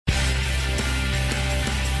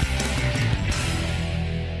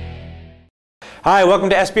Hi, welcome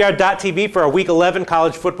to SBR.TV for our Week 11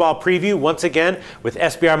 college football preview, once again with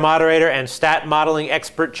SBR moderator and stat modeling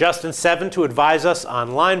expert Justin Seven to advise us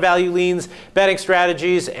on line value leans, betting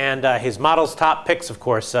strategies, and his model's top picks, of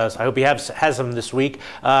course. So I hope he has them this week.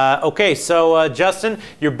 So Justin,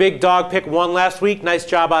 your big dog pick won last week. Nice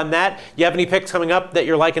job on that. You have any picks coming up that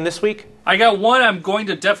you're liking this week? I got one I'm going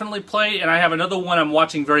to definitely play, and I have another one I'm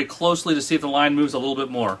watching very closely to see if the line moves a little bit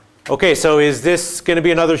more. Okay, so is this going to be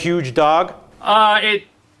another huge dog?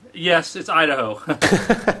 Yes, it's Idaho.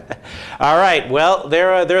 All right, well,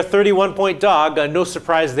 they're a 31-point dog. No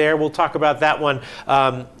surprise there. We'll talk about that one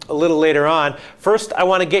a little later on. First, I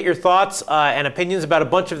want to get your thoughts and opinions about a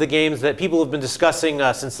bunch of the games that people have been discussing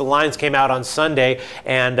since the lines came out on Sunday.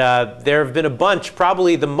 And there have been a bunch.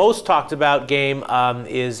 Probably the most talked about game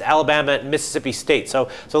is Alabama at Mississippi State. So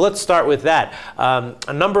let's start with that.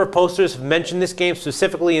 A number of posters have mentioned this game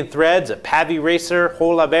specifically in threads. Pavi Racer,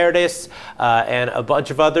 Hola Verdes, and a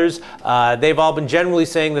bunch of others. They've all been generally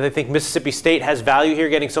saying that they think Mississippi State has value here,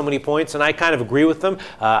 getting so many points, and I kind of agree with them.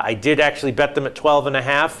 I did actually bet them at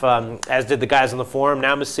 12.5. As did the guys on the forum.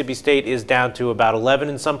 Now Mississippi State is down to about 11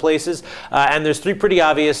 in some places. And there's three pretty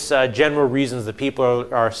obvious general reasons that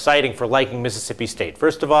people are citing for liking Mississippi State.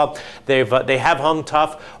 First of all, they have hung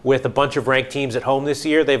tough with a bunch of ranked teams at home this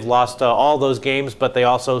year. They've lost all those games, but they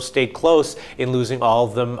also stayed close in losing all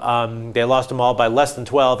of them. They lost them all by less than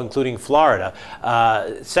 12, including Florida.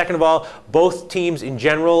 Second of all, both teams in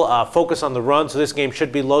general focus on the run, so this game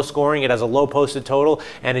should be low scoring. It has a low posted total,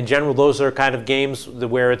 and in general, those are kind of games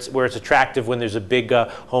where it's attractive when there's a big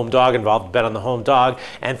home dog involved. Bet on the home dog.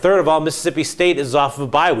 And third of all, Mississippi State is off of a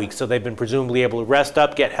bye week, so they've been presumably able to rest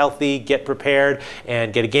up, get healthy, get prepared,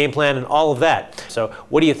 and get a game plan and all of that. So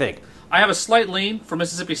what do you think? I have a slight lean for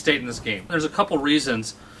Mississippi State in this game. There's a couple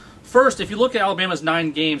reasons. First, if you look at Alabama's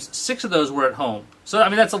 9 games, 6 of those were at home. So I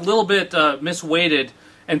mean that's a little bit misweighted,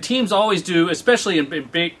 and teams always do, especially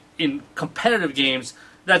in competitive games.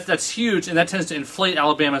 That's huge, and that tends to inflate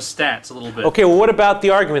Alabama's stats a little bit. Okay, well, what about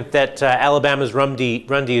the argument that Alabama's run D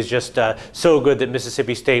is just so good that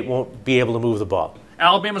Mississippi State won't be able to move the ball?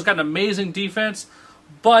 Alabama's got an amazing defense,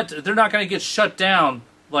 but they're not going to get shut down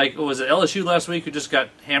like, what was it, LSU last week who just got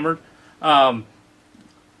hammered? So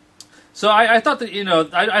I thought that,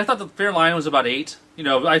 I thought the fair line was about 8.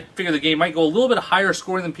 I figure the game might go a little bit higher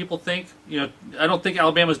scoring than people think. I don't think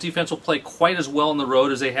Alabama's defense will play quite as well on the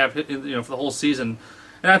road as they have, for the whole season.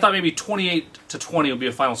 And I thought maybe 28-20 would be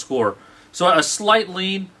a final score. So a slight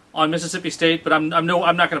lean on Mississippi State, but I'm not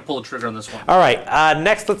going to pull the trigger on this one. All right.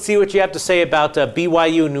 Next, let's see what you have to say about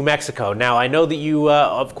BYU and New Mexico. Now, I know that you,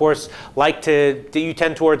 of course, you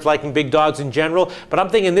tend towards liking big dogs in general, but I'm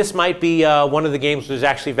thinking this might be one of the games where there's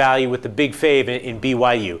actually value with the big fave in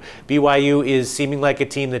BYU. BYU is seeming like a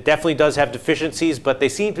team that definitely does have deficiencies, but they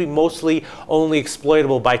seem to be mostly only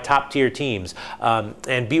exploitable by top-tier teams.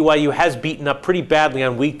 And BYU has beaten up pretty badly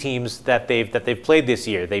on weak teams that they've played this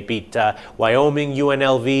year. They beat Wyoming,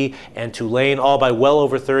 UNLV, and Tulane, all by well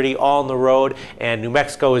over 30, all on the road. And New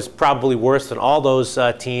Mexico is probably worse than all those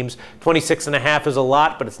teams. 26.5 is a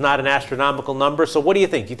lot, but it's not an astronomical number. So what do you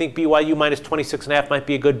think? Do you think BYU minus 26.5 might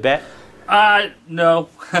be a good bet? No.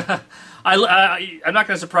 I'm not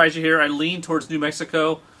going to surprise you here. I lean towards New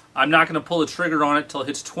Mexico. I'm not going to pull the trigger on it till it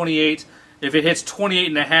hits 28. If it hits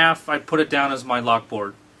 28.5, I'd put it down as my lock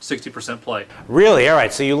board. 60% play. Really? All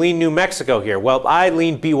right, so you lean New Mexico here. Well, I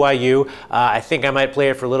lean BYU. I think I might play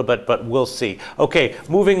it for a little bit, but we'll see. Okay,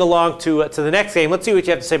 moving along to the next game. Let's see what you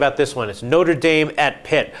have to say about this one. It's Notre Dame at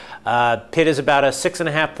Pitt. Pitt is about a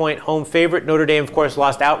 6.5-point home favorite. Notre Dame, of course,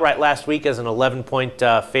 lost outright last week as an 11-point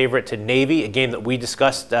favorite to Navy, a game that we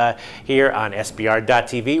discussed here on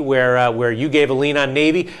SBR.TV, where you gave a lean on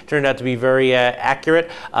Navy. Turned out to be very accurate.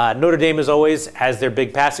 Notre Dame, as always, has their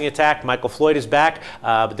big passing attack. Michael Floyd is back.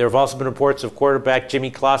 But there have also been reports of quarterback Jimmy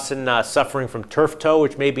Clausen suffering from turf toe,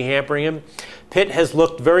 which may be hampering him. Pitt has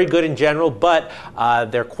looked very good in general, but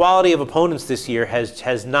their quality of opponents this year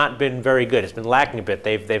has not been very good. It's been lacking a bit.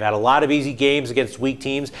 They've had a lot of easy games against weak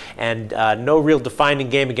teams and no real defining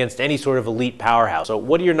game against any sort of elite powerhouse. So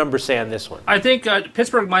what do your numbers say on this one? I think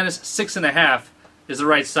Pittsburgh minus 6.5 is the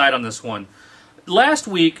right side on this one. Last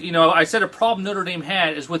week, I said a problem Notre Dame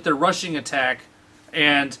had is with their rushing attack,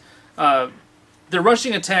 and their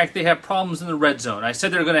rushing attack, they have problems in the red zone. I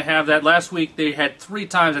said they were going to have that. Last week, they had 3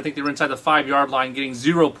 times, I think they were inside the 5-yard line, getting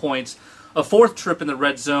 0 points. A 4th trip in the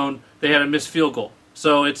red zone, they had a missed field goal.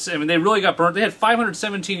 So they really got burnt. They had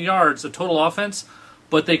 517 yards of total offense,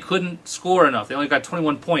 but they couldn't score enough. They only got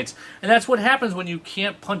 21 points. And that's what happens when you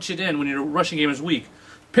can't punch it in when your rushing game is weak.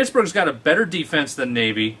 Pittsburgh's got a better defense than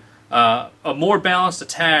Navy, a more balanced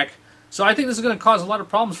attack. So I think this is going to cause a lot of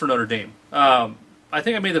problems for Notre Dame. I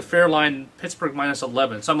think I made the fair line Pittsburgh minus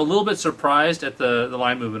 11. So I'm a little bit surprised at the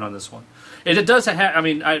line movement on this one. It does have, I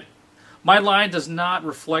mean, my line does not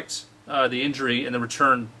reflect the injury and the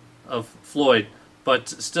return of Floyd, but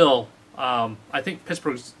still, I think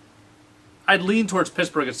I'd lean towards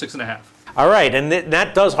Pittsburgh at 6.5. All right, and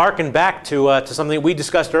that does harken back to something we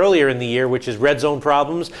discussed earlier in the year, which is red zone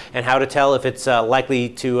problems and how to tell if it's likely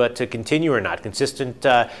to continue or not. Consistent,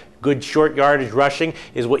 good short yardage rushing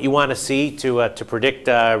is what you want to see to predict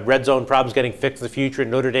red zone problems getting fixed in the future.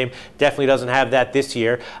 And Notre Dame definitely doesn't have that this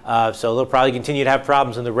year, so they'll probably continue to have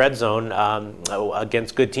problems in the red zone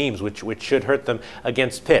against good teams, which should hurt them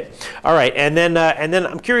against Pitt. All right, and then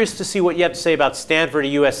I'm curious to see what you have to say about Stanford or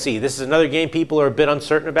USC. This is another game people are a bit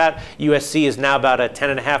uncertain about. USC is now about a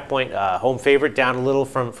 10.5-point home favorite, down a little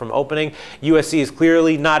from opening. USC is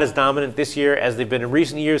clearly not as dominant this year as they've been in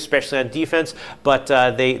recent years, especially on defense, but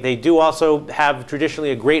they do also have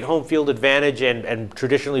traditionally a great home field advantage and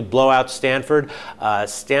traditionally blow out Stanford.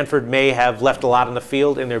 Stanford may have left a lot on the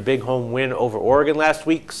field in their big home win over Oregon last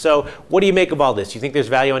week. So what do you make of all this? You think there's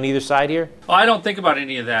value on either side here? Well, I don't think about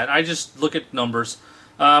any of that. I just look at numbers.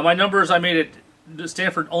 My numbers, I made it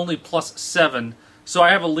Stanford only +7. So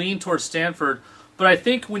I have a lean towards Stanford. But I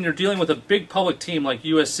think when you're dealing with a big public team like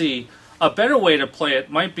USC, a better way to play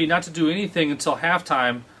it might be not to do anything until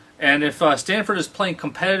halftime. And if Stanford is playing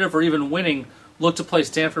competitive or even winning, look to play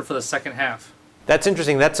Stanford for the second half. That's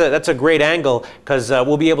interesting. That's a great angle because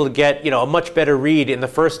we'll be able to get a much better read in the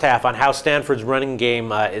first half on how Stanford's running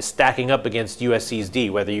game is stacking up against USC's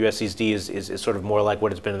D. Whether USC's D is sort of more like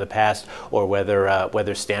what it's been in the past, or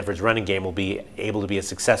whether Stanford's running game will be able to be as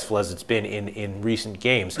successful as it's been in recent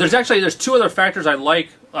games. There's two other factors I like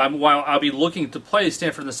while I'll be looking to play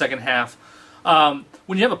Stanford in the second half.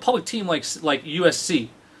 When you have a public team like USC.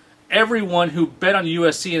 Everyone who bet on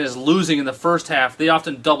USC and is losing in the first half, they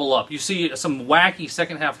often double up. You see some wacky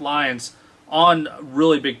second half lines on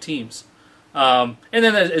really big teams. And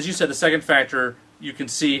then, as you said, the second factor, you can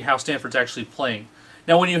see how Stanford's actually playing.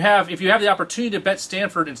 Now, if you have the opportunity to bet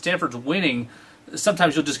Stanford and Stanford's winning,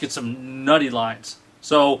 sometimes you'll just get some nutty lines.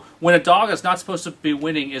 So when a dog that's not supposed to be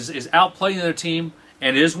winning is outplaying their team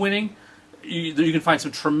and is winning, you can find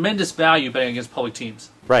some tremendous value betting against public teams.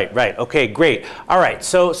 Right. Okay, great. All right,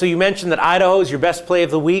 so you mentioned that Idaho is your best play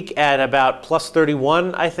of the week at about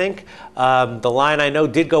 +31, I think. The line I know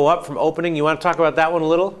did go up from opening. You want to talk about that one a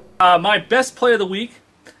little? My best play of the week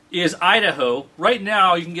is Idaho. Right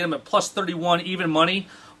now, you can get them at +31 even money,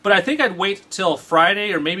 but I think I'd wait till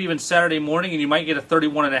Friday or maybe even Saturday morning, and you might get a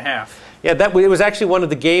 31.5. Yeah, it was actually one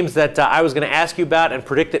of the games that I was going to ask you about and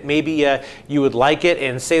predict that maybe you would like it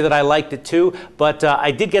and say that I liked it too. But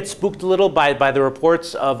I did get spooked a little by the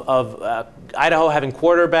reports of Idaho having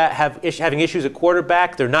issues at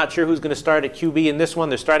quarterback. They're not sure who's going to start at QB in this one.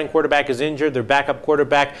 Their starting quarterback is injured. Their backup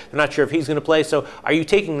quarterback, they're not sure if he's going to play. So are you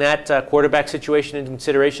taking that quarterback situation into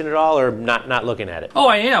consideration at all, or not looking at it? Oh,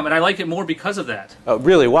 I am, and I like it more because of that. Oh,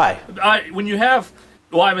 really? Why? When you have...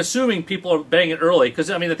 Well, I'm assuming people are betting it early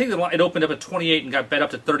because, I think it opened up at 28 and got bet up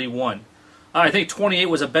to 31. I think 28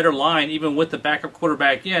 was a better line even with the backup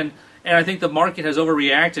quarterback in, and I think the market has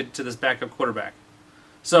overreacted to this backup quarterback.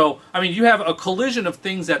 So, you have a collision of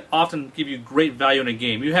things that often give you great value in a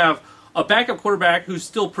game. You have a backup quarterback who's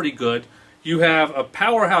still pretty good. You have a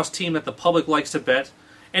powerhouse team that the public likes to bet.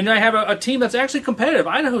 And I have a team that's actually competitive.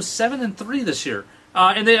 Idaho's 7-3 this year.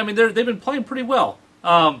 And they've been playing pretty well.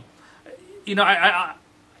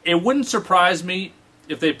 It wouldn't surprise me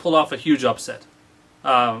if they pulled off a huge upset.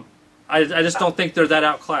 I just don't think they're that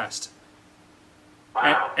outclassed.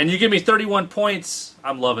 And you give me 31 points,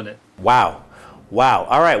 I'm loving it. Wow.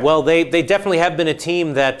 All right. Well, they definitely have been a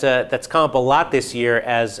team that's come up a lot this year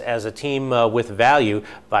as a team with value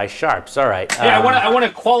by sharps. All right. Yeah, I want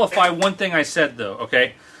to qualify one thing I said, though,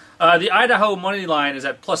 okay? The Idaho money line is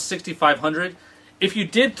at +6,500. If you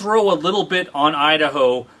did throw a little bit on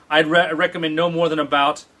Idaho, I'd recommend no more than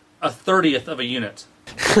about 1/30th of a unit.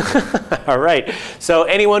 All right. So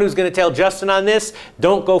anyone who's going to tell Justin on this,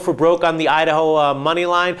 don't go for broke on the Idaho money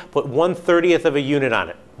line. Put 1/30th of a unit on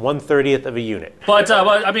it. 1/30th of a unit. But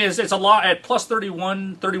it's a lot at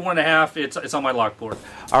 +31, 31.5. It's on my lock board.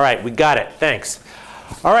 All right, we got it. Thanks.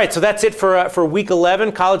 All right, so that's it for Week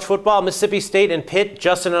 11, college football, Mississippi State and Pitt.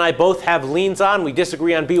 Justin and I both have leans on. We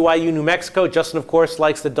disagree on BYU, New Mexico. Justin, of course,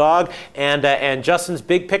 likes the dog. And Justin's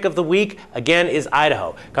big pick of the week, again, is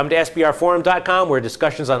Idaho. Come to SBRforum.com where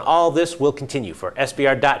discussions on all this will continue. For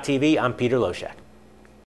SBR.TV, I'm Peter Loshak.